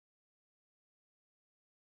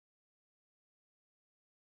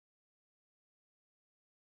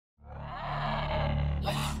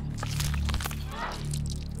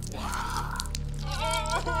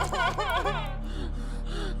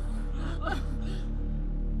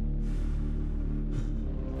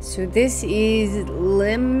So this is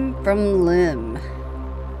Limb from Limb,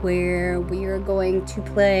 where we are going to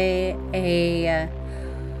play a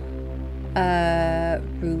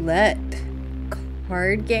roulette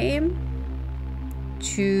card game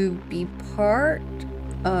to be part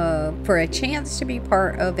of, for a chance to be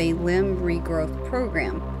part of a limb regrowth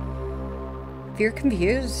program. If you're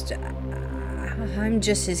confused, I'm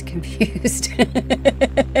just as confused.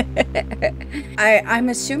 I'm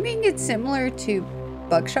assuming it's similar to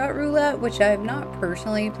Buckshot Roulette, which I have not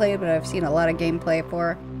personally played, but I've seen a lot of gameplay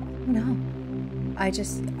for. No, I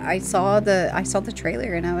saw the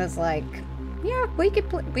trailer and I was like, yeah, we could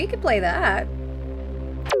play that.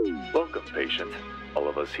 Welcome, patient. All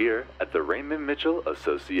of us here at the Raymond Mitchell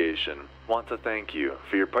Association want to thank you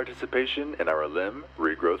for your participation in our limb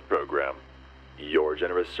regrowth program. Your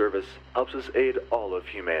generous service helps us aid all of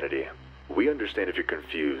humanity. We understand if you're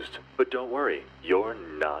confused, but don't worry, you're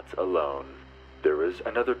not alone. There is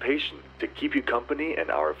another patient to keep you company in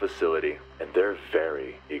our facility, and they're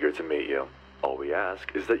very eager to meet you. All we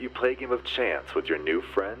ask is that you play a game of chance with your new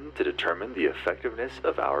friend to determine the effectiveness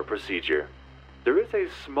of our procedure. There is a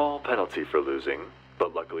small penalty for losing,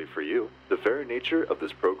 but luckily for you, the very nature of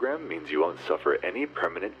this program means you won't suffer any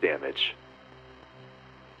permanent damage.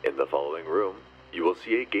 In the following room, you will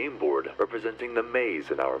see a game board representing the maze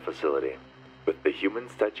in our facility, with the human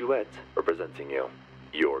statuette representing you.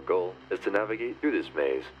 Your goal is to navigate through this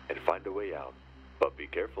maze and find a way out. But be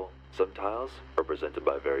careful, some tiles, represented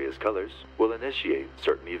by various colors, will initiate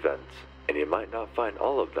certain events, and you might not find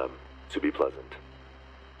all of them to be pleasant.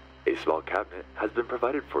 A small cabinet has been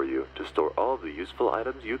provided for you to store all of the useful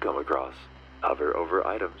items you come across. Hover over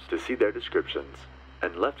items to see their descriptions,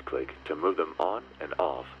 and left-click to move them on and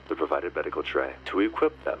off the provided medical tray to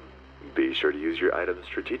equip them. Be sure to use your items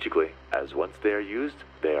strategically, as once they are used,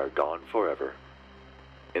 they are gone forever.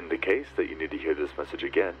 In the case that you need to hear this message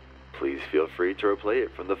again, please feel free to replay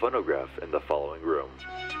it from the phonograph in the following room.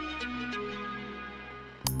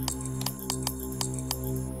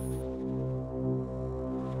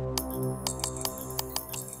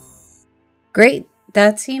 Great.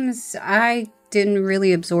 That seems, I didn't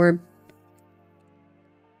really absorb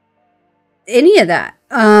any of that.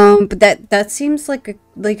 But that seems like a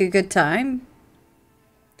good time.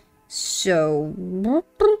 So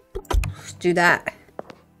let's do that.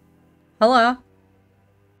 Hello.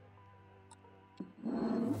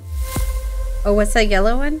 Oh, what's that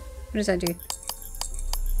yellow one? What does that do?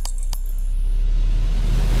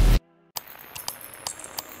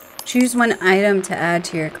 Choose one item to add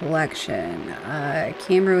to your collection. A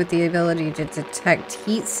camera with the ability to detect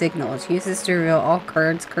heat signals. Use this to reveal all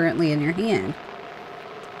cards currently in your hand.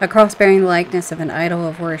 A cross bearing the likeness of an idol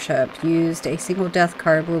of worship. Used, a single death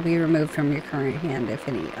card will be removed from your current hand, if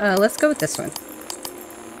any. Let's go with this one.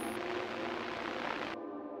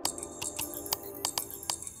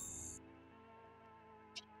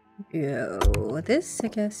 Yo, this, I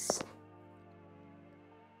guess.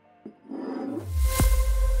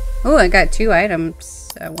 Oh, I got 2 items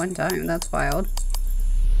at one time. That's wild.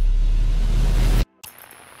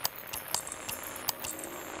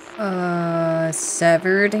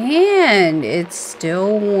 Severed hand. It's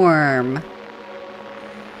still warm.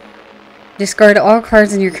 Discard all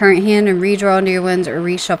cards in your current hand and redraw into your ones or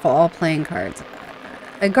reshuffle all playing cards.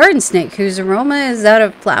 A garden snake whose aroma is that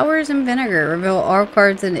of flowers and vinegar. Reveal all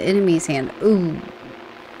cards in the enemy's hand. Ooh.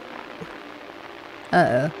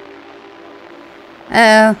 Uh-oh.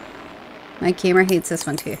 Uh-oh. My camera hates this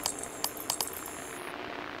one too.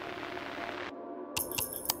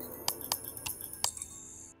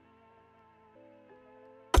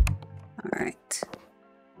 Alright.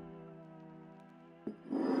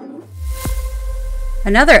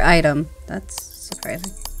 Another item. That's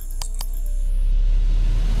surprising.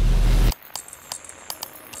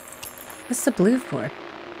 What's the blue for?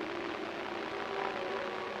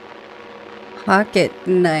 Pocket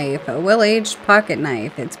knife. A well-aged pocket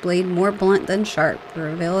knife. Its blade more blunt than sharp.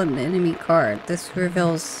 Reveal an enemy card. This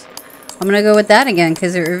reveals... I'm gonna go with that again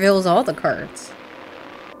because it reveals all the cards.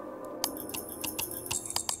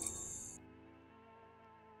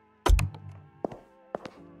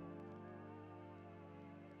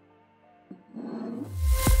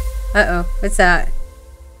 Uh-oh. What's that?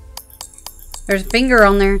 There's a finger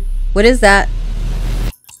on there. What is that?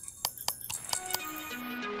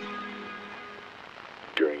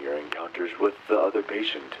 During your encounters with the other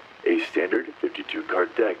patient, a standard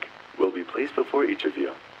 52-card deck will be placed before each of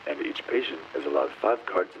you, and each patient is allowed 5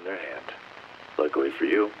 cards in their hand. Luckily for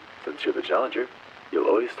you, since you're the challenger, you'll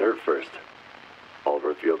always start first. All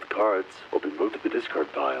revealed cards will be moved to the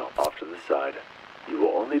discard pile off to the side. You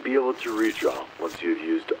will only be able to redraw once you have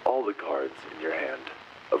used all the cards in your hand.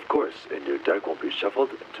 Of course, and your deck won't be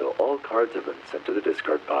shuffled until all cards have been sent to the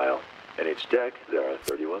discard pile. In each deck, there are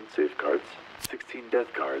 31 safe cards, 16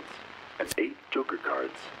 death cards, and 8 joker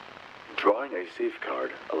cards. Drawing a safe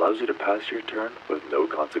card allows you to pass your turn with no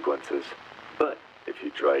consequences. But if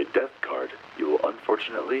you draw a death card, you will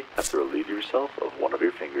unfortunately have to relieve yourself of one of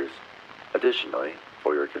your fingers. Additionally,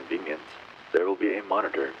 for your convenience, there will be a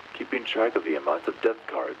monitor keeping track of the amount of death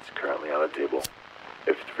cards currently on the table.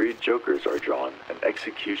 If 3 jokers are drawn, an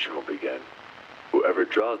execution will begin. Whoever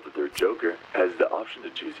draws the 3rd joker has the option to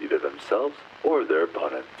choose either themselves or their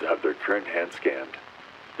opponent to have their current hand scanned.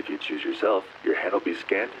 If you choose yourself, your hand will be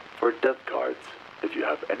scanned for death cards. If you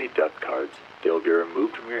have any death cards, they will be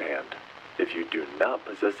removed from your hand. If you do not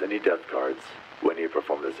possess any death cards, when you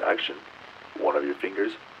perform this action, one of your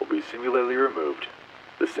fingers will be singularly removed.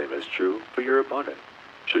 The same is true for your opponent.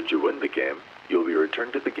 Should you win the game, you will be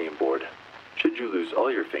returned to the game board. Should you lose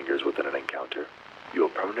all your fingers within an encounter, you will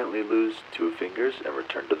permanently lose 2 fingers and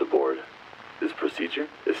return to the board. This procedure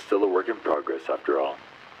is still a work in progress after all.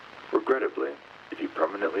 Regrettably, if you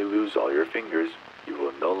permanently lose all your fingers, you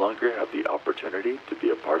will no longer have the opportunity to be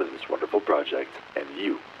a part of this wonderful project, and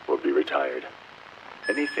you will be retired.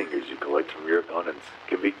 Any fingers you collect from your opponents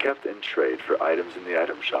can be kept in trade for items in the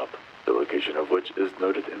item shop, the location of which is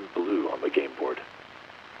noted in blue on the game board.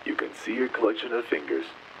 You can see your collection of fingers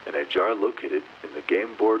in a jar located in the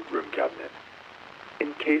game board room cabinet.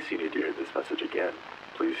 In case you need to hear this message again,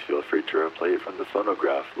 please feel free to replay it from the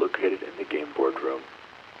phonograph located in the game board room.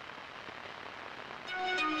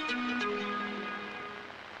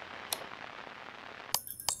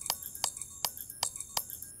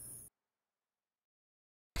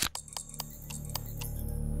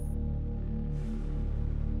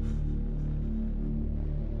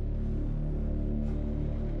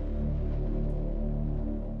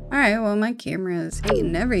 Alright, well, my camera is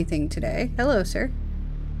hating everything today. Hello, sir.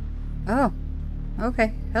 Oh,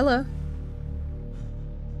 okay. Hello.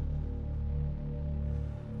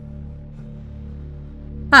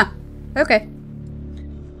 Huh. Okay.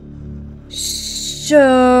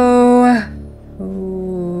 So...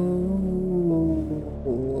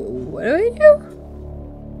 what do I do?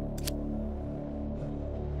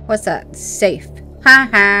 What's that? Safe.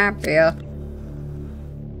 Haha, Bill.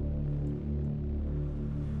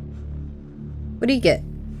 What do you get?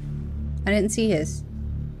 I didn't see his.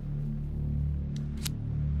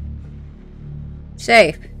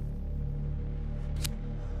 Safe.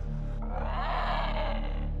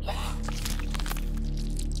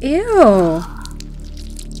 Ew.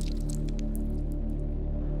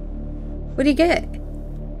 What do you get?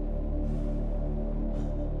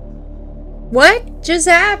 What just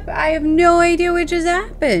happened? I have no idea what just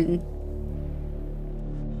happened.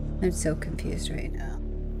 I'm so confused right now.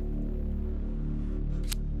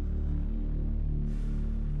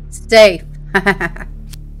 Safe.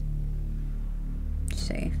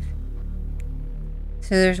 Safe.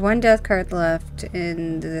 So there's one death card left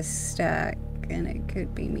in this stack, and it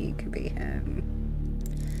could be me, it could be him.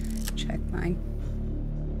 Check mine.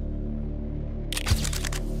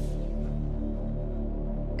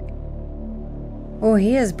 Oh,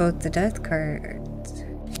 he has both the death cards.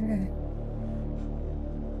 Okay.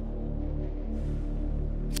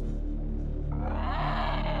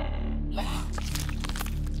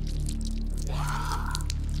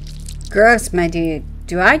 Gross, my dude.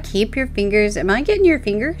 Do I keep your fingers? Am I getting your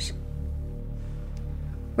fingers?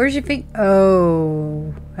 Where's your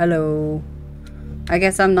Oh, hello. I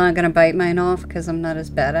guess I'm not gonna bite mine off because I'm not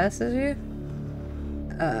as badass as you.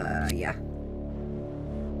 Yeah.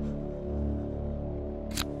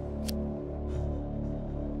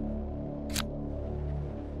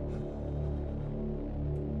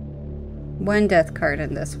 One death card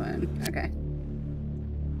in this one. Okay.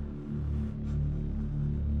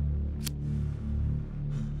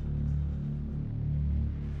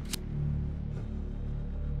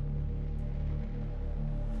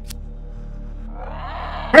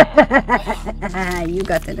 You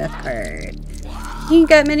got the death card. He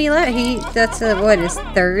got many left. That's what, his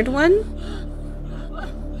 3rd one?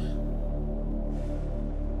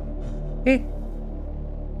 Hey.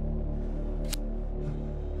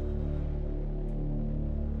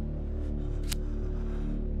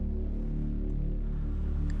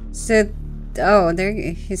 So, oh, there,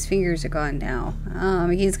 his fingers are gone now.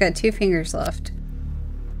 He's got 2 fingers left.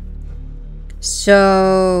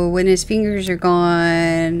 So, when his fingers are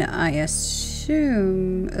gone, I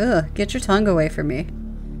assume... Ugh, get your tongue away from me.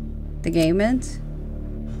 The game ends?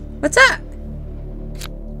 What's up?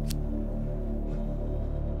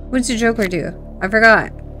 What's the Joker do? I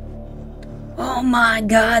forgot. Oh my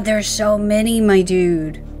god, there's so many, my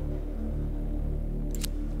dude.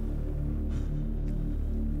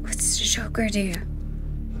 What's the Joker do?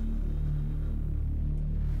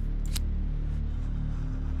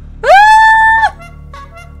 Ah!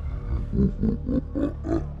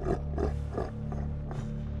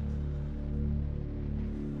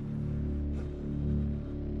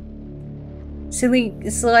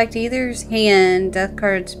 Select either's hand. Death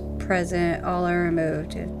cards present. All are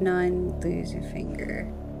removed. If none, lose your finger.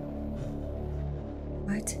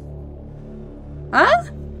 What? Huh?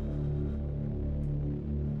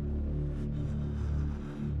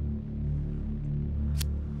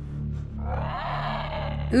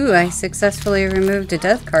 Ooh, I successfully removed a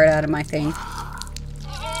death card out of my thing.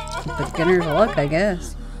 Beginner's luck, I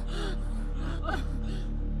guess.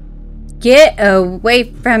 Get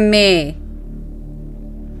away from me!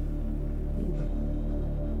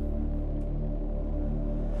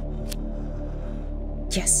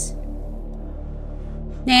 Yes.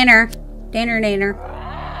 Nanner. Nanner, nanner.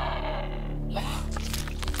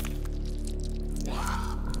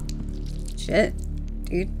 Shit.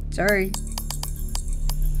 Dude, sorry.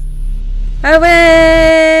 I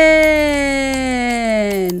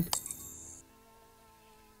win!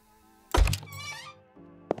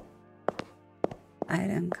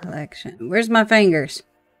 Item collection. Where's my fingers?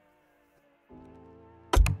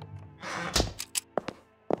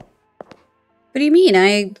 What do you mean?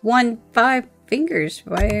 I won 5 fingers.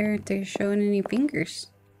 Why aren't they showing any fingers?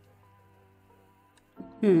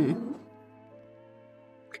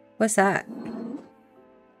 What's that?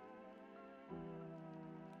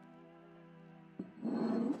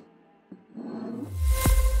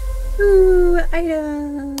 Ooh,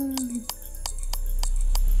 item.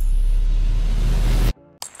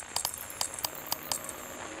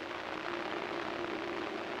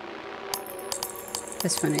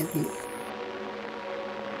 This one, I think.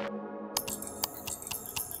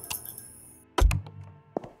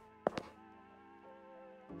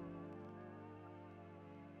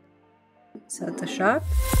 Is that the shop?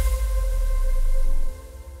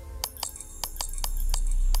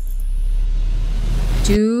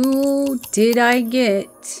 Did I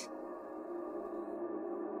get?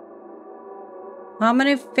 How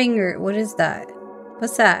many finger? What is that?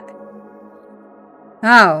 What's that?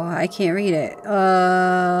 Oh, I can't read it.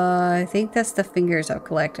 I think that's the fingers I've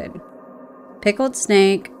collected. Pickled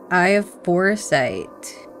snake, eye of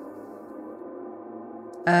foresight.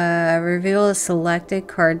 Reveal a selected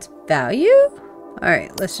card's value?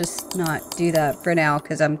 Alright, let's just not do that for now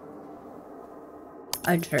because I'm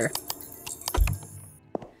unsure.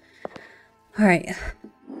 Alright.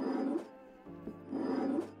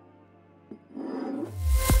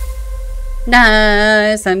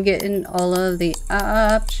 Nice! I'm getting all of the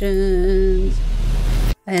options.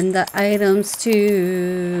 And the items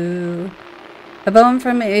too. A bone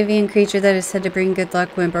from an avian creature that is said to bring good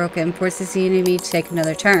luck when broken. Forces the enemy to take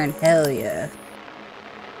another turn. Hell yeah.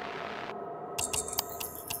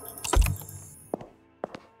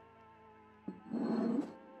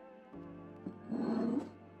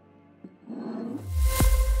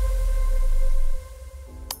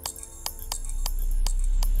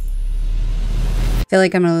 I feel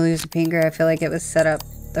like I'm gonna lose a finger. I feel like it was set up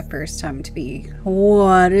the first time to be.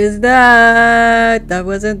 What is that? That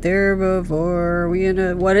wasn't there before.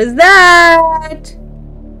 What is that?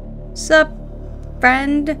 Sup,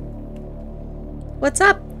 friend? What's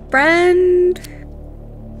up, friend?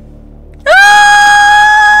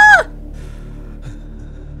 Ah!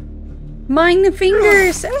 Mind the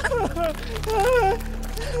fingers.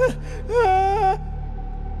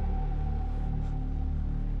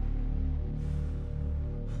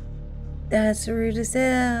 That's rude as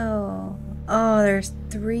hell. Oh, there's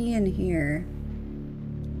 3 in here.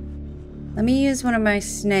 Let me use one of my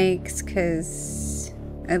snakes, because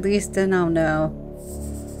at least then I'll know.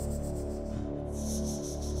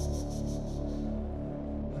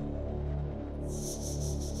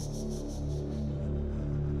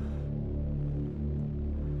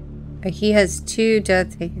 He has 2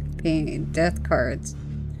 death cards.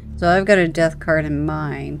 So I've got a death card in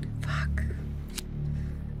mine. Fuck.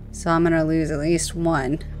 So I'm gonna lose at least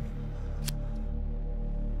 1.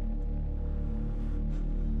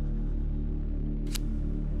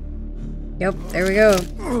 Yep, there we go.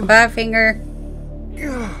 Goodbye, finger.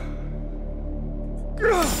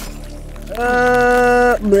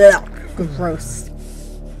 Blech. Gross.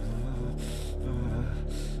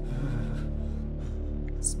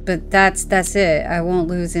 But that's it. I won't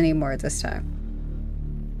lose any more this time.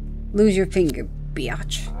 Lose your finger,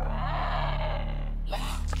 biatch.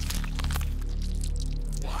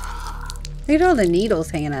 Look at all the needles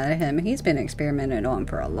hanging out of him. He's been experimented on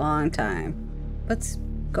for a long time. What's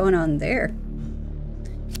going on there?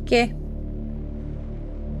 Okay.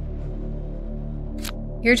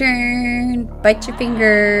 Your turn. Bite your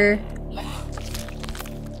finger.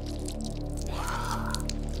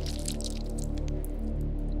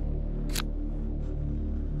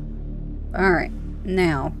 Alright.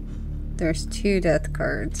 Now, there's 2 death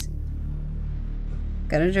cards.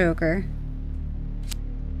 Got a joker.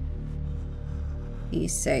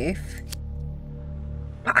 He's safe.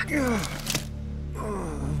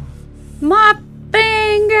 My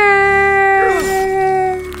finger!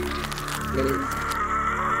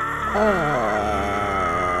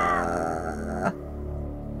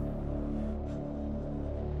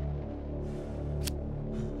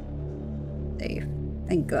 Safe.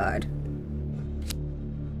 Thank God.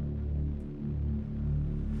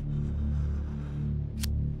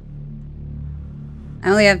 I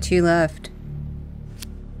only have 2 left.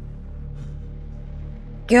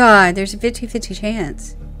 God, there's a 50-50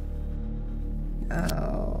 chance.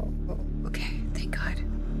 Oh, okay. Thank God.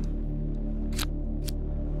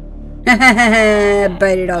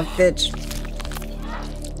 Bite it off, bitch.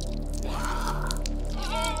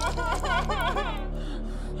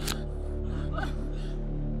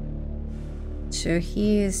 So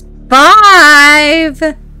he's 5!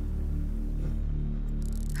 Let's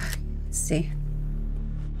see.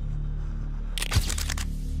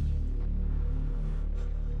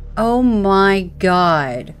 Oh my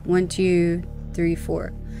God. 1, 2, 3,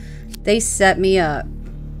 4. They set me up.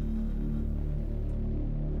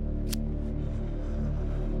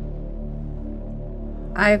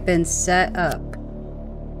 I've been set up.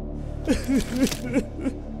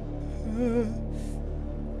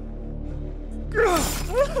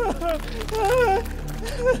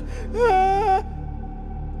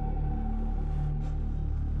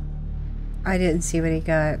 I didn't see what he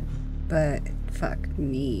got, but fuck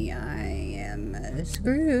me, I am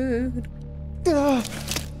screwed.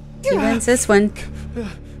 He wins this one.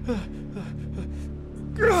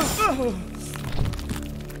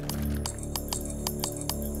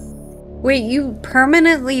 Wait, you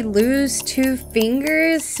permanently lose 2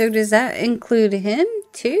 fingers? So does that include him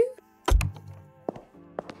too?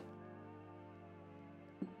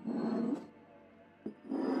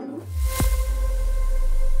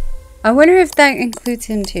 I wonder if that includes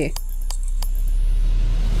him too.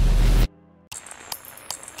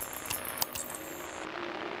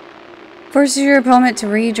 Forces your opponent to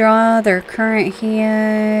redraw their current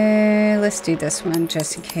hand. Let's do this one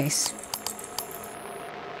just in case.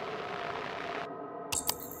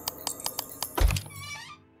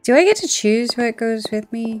 Do I get to choose what goes with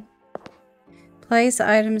me? Place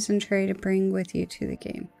items and tray to bring with you to the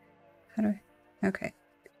game. How do I? Okay.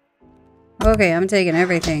 Okay, I'm taking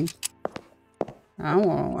everything. I don't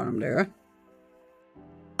know what I'm doing.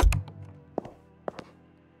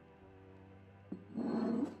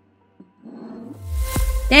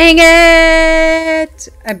 Dang it!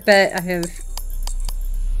 I bet I have...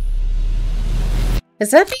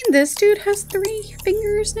 Does that mean this dude has 3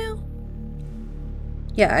 fingers now?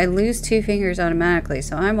 Yeah, I lose 2 fingers automatically,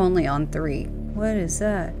 so I'm only on 3. What is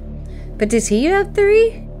that? But does he have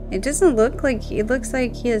 3? It doesn't look like... It looks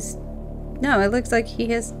like he has... No, it looks like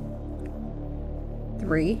he has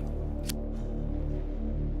 3.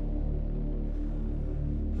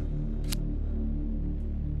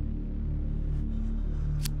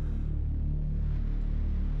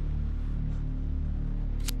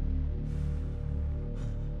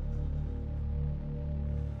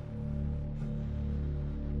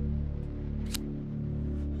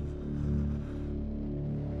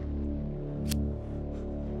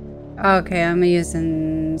 Okay, I'm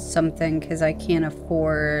using something because I can't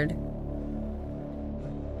afford.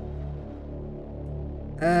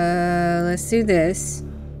 Let's do this.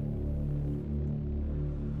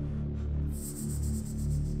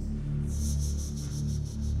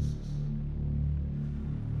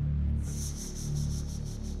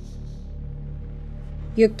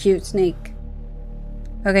 You're cute, snake.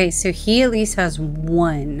 Okay, so he at least has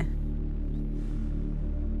 1.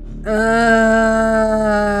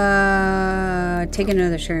 Take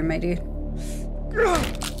another turn, my dude.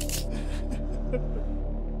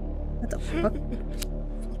 What the fuck?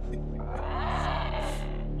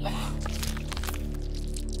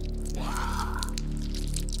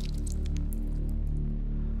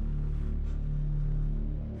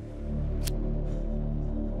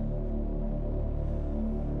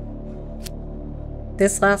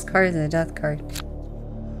 This last card is a death card.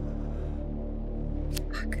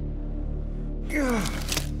 Fuck.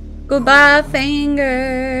 Goodbye,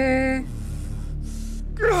 finger.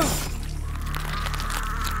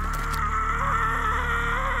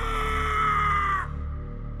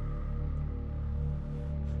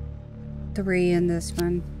 3 in this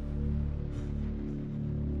one.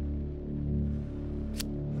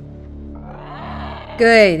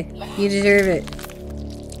 Good. You deserve it.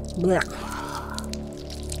 Blech.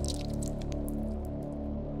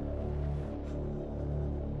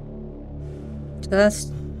 So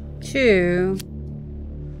that's 2.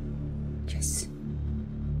 Yes.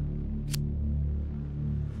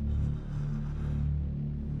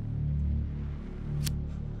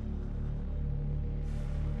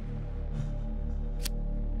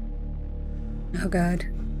 Oh God.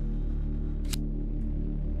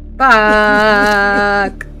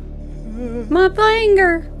 Fuck! My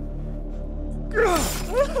finger!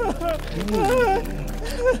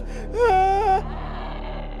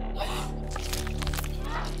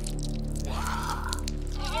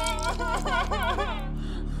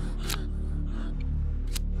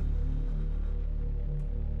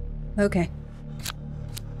 Okay.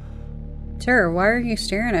 Sir, why are you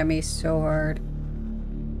staring at me so hard?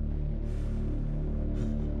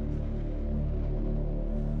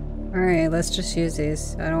 Alright, let's just use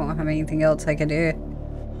these. I don't have anything else I can do.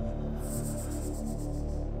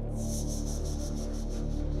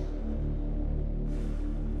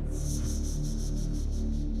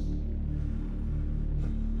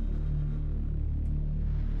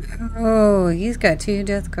 Oh, he's got 2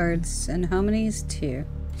 death cards. And how many is 2?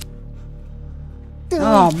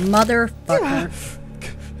 Oh, motherfucker.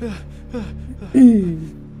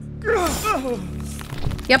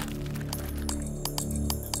 Yep.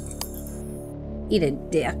 Eat a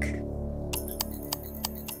dick.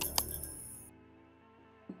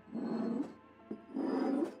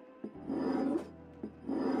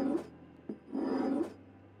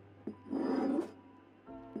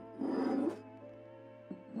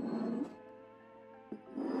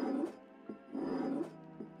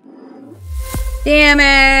 Damn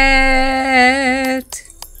it!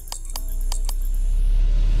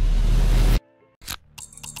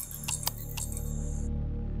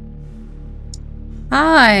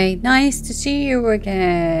 Hi, nice to see you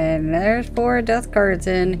again. There's 4 death cards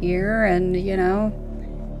in here, and you know,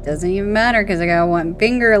 doesn't even matter because I got 1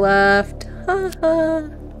 finger left. Haha.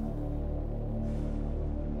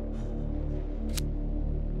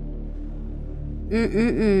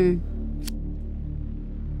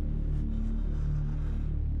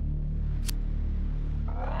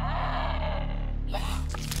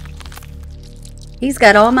 He's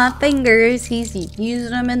got all my fingers. He's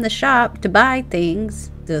using them in the shop to buy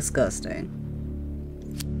things. Disgusting.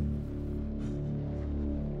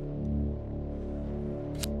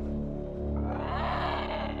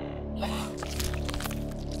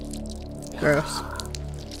 Gross.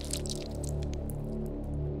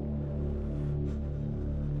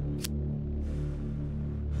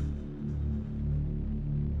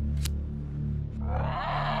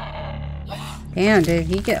 Damn, did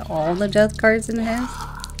he get all the death cards in his?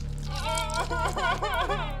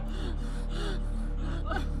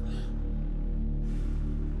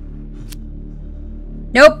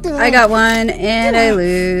 Nope, I got 1 and I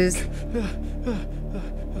lose.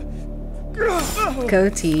 Go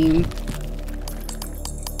team.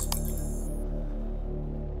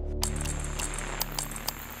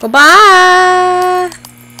 Goodbye!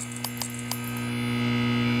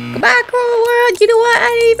 Goodbye, cruel world. You know what?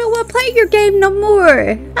 I didn't even want to play your game no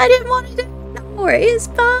more. I didn't want to do it no more. It's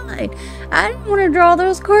fine. I didn't want to draw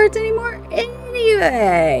those cards anymore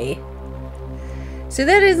anyway. So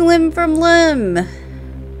that is Limb from Limb.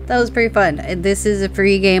 That was pretty fun. This is a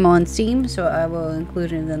free game on Steam, so I will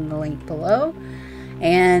include it in the link below.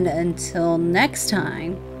 And until next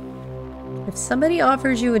time, if somebody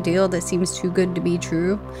offers you a deal that seems too good to be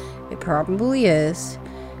true, it probably is.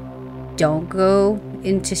 Don't go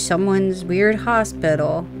into someone's weird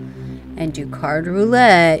hospital and do card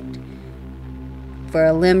roulette for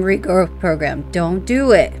a limb regrowth program. Don't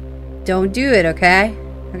do it. Don't do it, okay?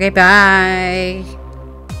 Okay, bye.